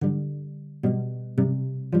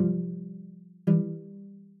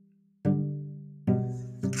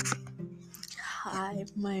Hi,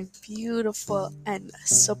 my beautiful and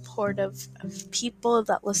supportive people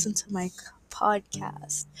that listen to my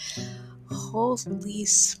podcast. Holy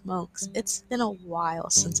smokes, it's been a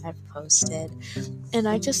while since I've posted, and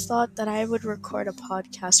I just thought that I would record a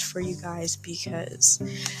podcast for you guys because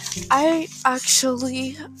I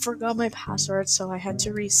actually forgot my password, so I had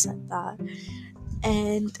to reset that.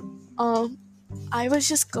 And I was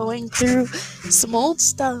just going through some old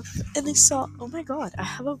stuff and I saw, oh my god, I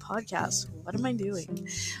have a podcast. What am I doing?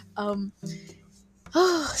 Um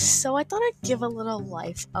so I thought I'd give a little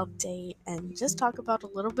life update and just talk about a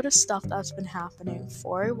little bit of stuff that's been happening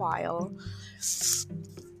for a while.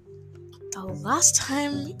 The last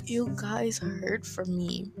time you guys heard from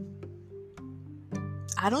me,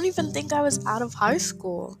 I don't even think I was out of high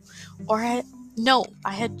school. I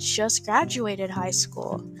had just graduated high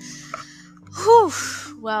school. Whew.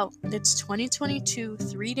 Well, it's 2022,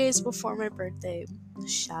 3 days before my birthday.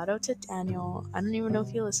 Shout out to Daniel. I don't even know if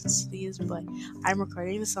he listens to these, but I'm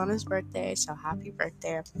recording this on his birthday, so happy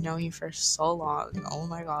birthday. I've known you for so long. Oh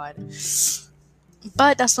my god.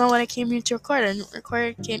 But that's not what I came here to record. I didn't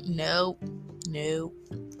record no.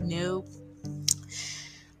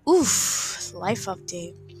 Oof, life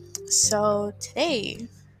update. So today,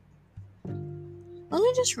 let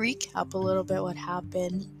me just recap a little bit what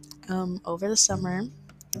happened over the summer.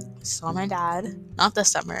 Saw my dad, not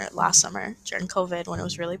this summer, last summer, during COVID when it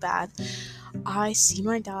was really bad. I see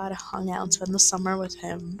my dad, hung out and spent the summer with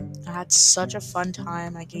him. I had such a fun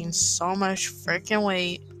time. I gained so much freaking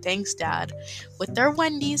weight. Thanks, Dad. With their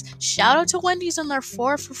Wendy's. Shout out to Wendy's and their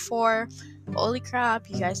 4 for 4. Holy crap,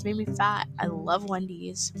 you guys made me fat. I love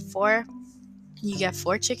Wendy's. You get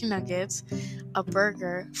 4 chicken nuggets, a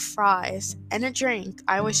burger, fries, and a drink.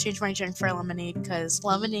 I always change my drink for lemonade because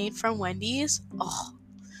lemonade from Wendy's,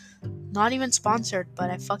 not even sponsored, but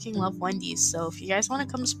I fucking love Wendy's. So if you guys want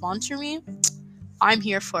to come sponsor me, I'm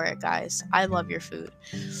here for it, guys. I love your food.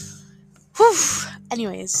 Whew.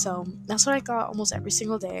 Anyways, so that's what I got almost every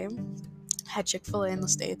single day. Had Chick-fil-A in the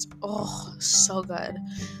States. Oh, so good.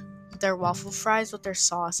 Their waffle fries with their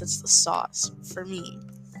sauce. It's the sauce for me.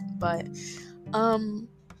 But,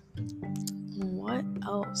 what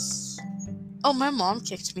else? Oh, my mom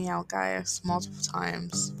kicked me out, guys, multiple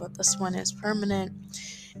times. But this one is permanent.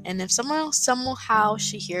 And if somehow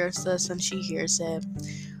she hears this and she hears it,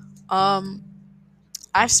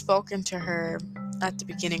 I've spoken to her at the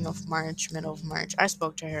beginning of March, middle of March. I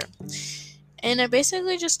spoke to her. And I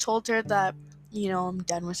basically just told her that, I'm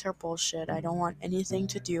done with her bullshit. I don't want anything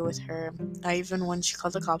to do with her. When she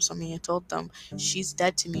called the cops on me, I told them, she's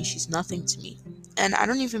dead to me. She's nothing to me. And I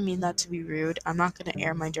don't even mean that to be rude. I'm not going to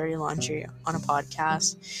air my dirty laundry on a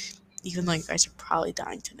podcast, even though you guys are probably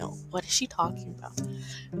dying to know. What is she talking about?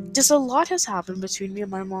 Just a lot has happened between me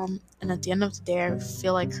and my mom, and at the end of the day, I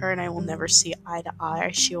feel like her and I will never see eye to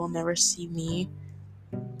eye. She will never see me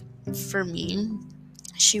for me.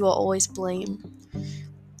 She will always blame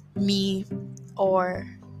me or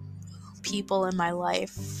people in my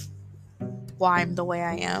life why I'm the way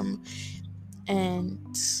I am,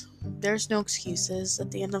 and there's no excuses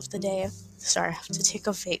at the end of the day. Sorry, I have to take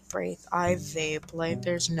a vape break. I vape like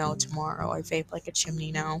there's no tomorrow. I vape like a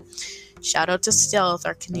chimney now. Shout out to Stealth,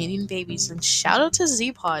 our Canadian babies, and shout out to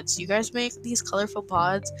Z-Pods. You guys make these colorful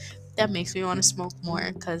pods that makes me want to smoke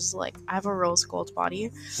more, because I have a rose gold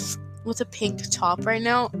body with a pink top right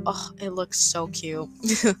now. Oh, it looks so cute.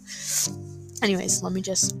 Anyways, let me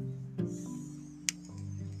just...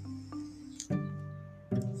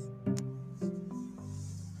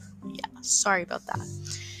 Yeah, sorry about that.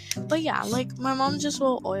 But yeah, my mom just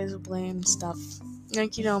will always blame stuff.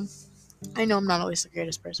 I know I'm not always the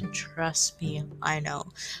greatest person. Trust me, I know.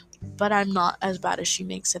 But I'm not as bad as she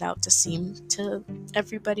makes it out to seem to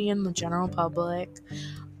everybody in the general public.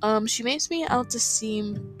 She makes me out to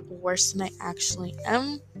seem worse than I actually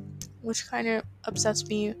am, which kind of upsets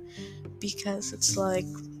me because it's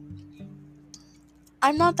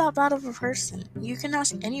I'm not that bad of a person. You can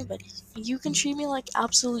ask anybody. You can treat me like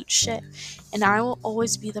absolute shit, and I will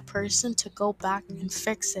always be the person to go back and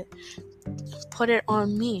fix it. Put it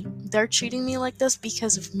on me. They're treating me like this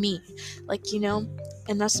because of me.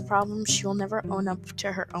 And that's the problem. She will never own up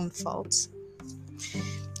to her own faults.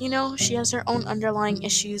 She has her own underlying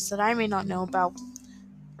issues that I may not know about.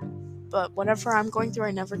 But whatever I'm going through,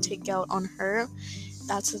 I never take out on her.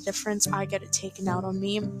 That's the difference. I get it taken out on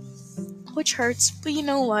me, which hurts. But you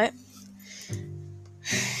know what?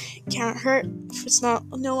 It can't hurt if it's no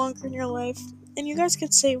longer in your life. And you guys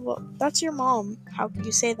could say, well, that's your mom. How could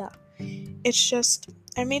you say that? It's just,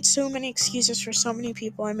 I made so many excuses for so many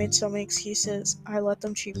people. I made so many excuses. I let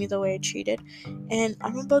them treat me the way I treated. And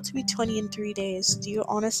I'm about to be 20 in 3 days. Do you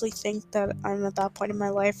honestly think that I'm at that point in my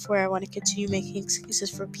life where I want to continue making excuses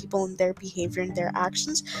for people and their behavior and their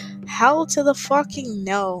actions? Hell to the fucking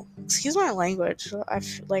no. Excuse my language. I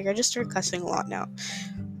just started cussing a lot now.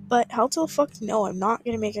 But hell to the fuck no. I'm not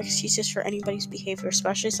gonna make excuses for anybody's behavior,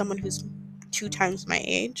 especially someone who's 2 times my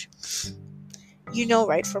age. You know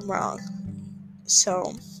right from wrong.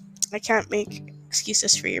 So I can't make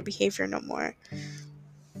excuses for your behavior no more.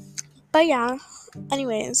 But yeah,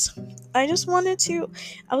 anyways, I just wanted to.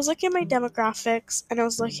 I was looking at my demographics and I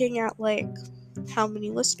was looking at like how many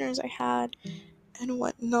listeners I had and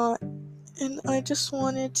whatnot. And I just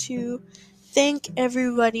wanted to thank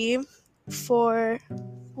everybody for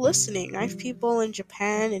listening. I have people in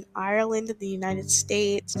Japan and Ireland and the United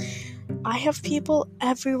States. I have people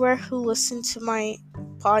everywhere who listen to my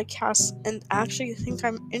podcast and actually think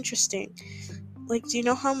I'm interesting. Like, do you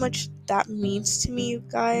know how much that means to me, you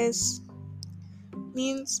guys?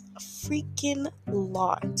 Means a freaking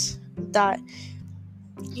lot. That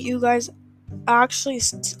you guys actually,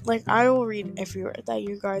 I will read everywhere that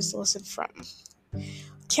you guys listen from.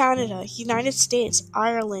 Canada, United States,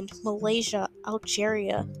 Ireland, Malaysia,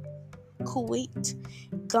 Algeria, Kuwait,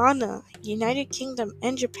 Ghana, United Kingdom,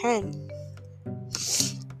 and Japan.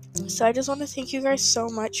 So I just want to thank you guys so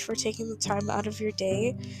much for taking the time out of your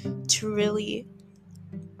day to really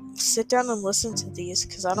sit down and listen to these,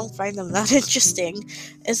 because I don't find them that interesting.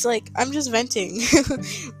 It's like I'm just venting,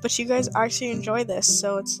 but you guys actually enjoy this,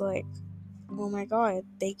 so it's like, oh my god,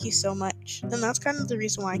 thank you so much. And that's kind of the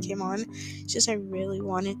reason why I came on. It's just I really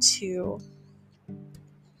wanted to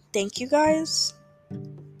thank you guys,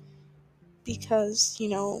 because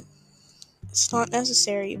it's not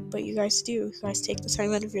necessary, but you guys do. You guys take the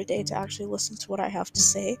time out of your day to actually listen to what I have to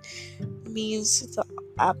say. It means the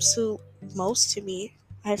absolute most to me.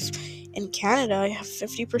 In Canada, I have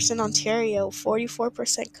 50% Ontario,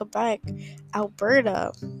 44% Quebec,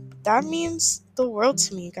 Alberta. That means the world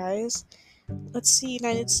to me, guys. Let's see,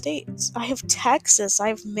 United States. I have Texas, I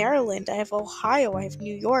have Maryland, I have Ohio, I have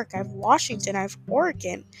New York, I have Washington, I have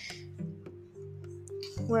Oregon.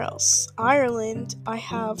 Where else? Ireland, I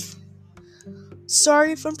have,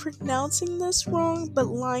 sorry if I'm pronouncing this wrong, but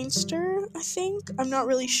Leinster, I think. I'm not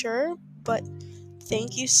really sure, but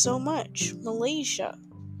thank you so much. Malaysia.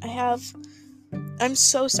 I'm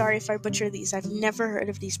so sorry if I butcher these. I've never heard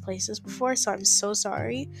of these places before, so I'm so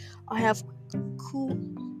sorry. I have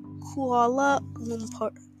Kuala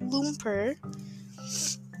Lumpur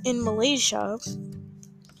in Malaysia.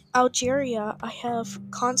 Algeria, I have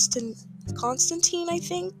Constantine, I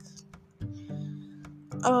think.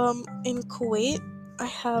 In Kuwait, I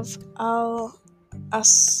have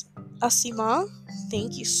Asima.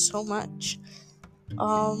 Thank you so much.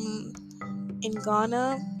 In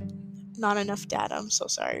Ghana, not enough data. I'm so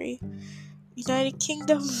sorry. United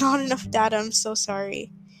Kingdom, not enough data. I'm so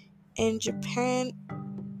sorry. In Japan,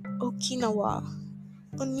 Okinawa.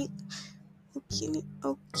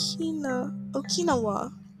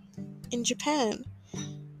 Okinawa. In Japan.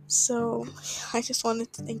 So, I just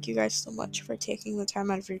wanted to thank you guys so much for taking the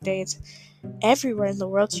time out of your day. It's everywhere in the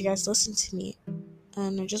world you guys listen to me.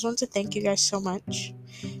 And I just want to thank you guys so much.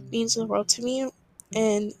 It means the world to me.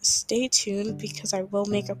 And stay tuned, because I will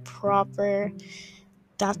make a proper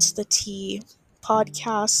That's the Tea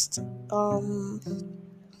podcast.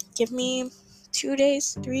 Give me 2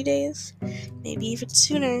 days, 3 days, maybe even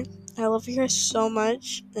sooner. I love you guys so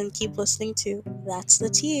much, and keep listening to That's the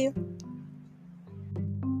Tea.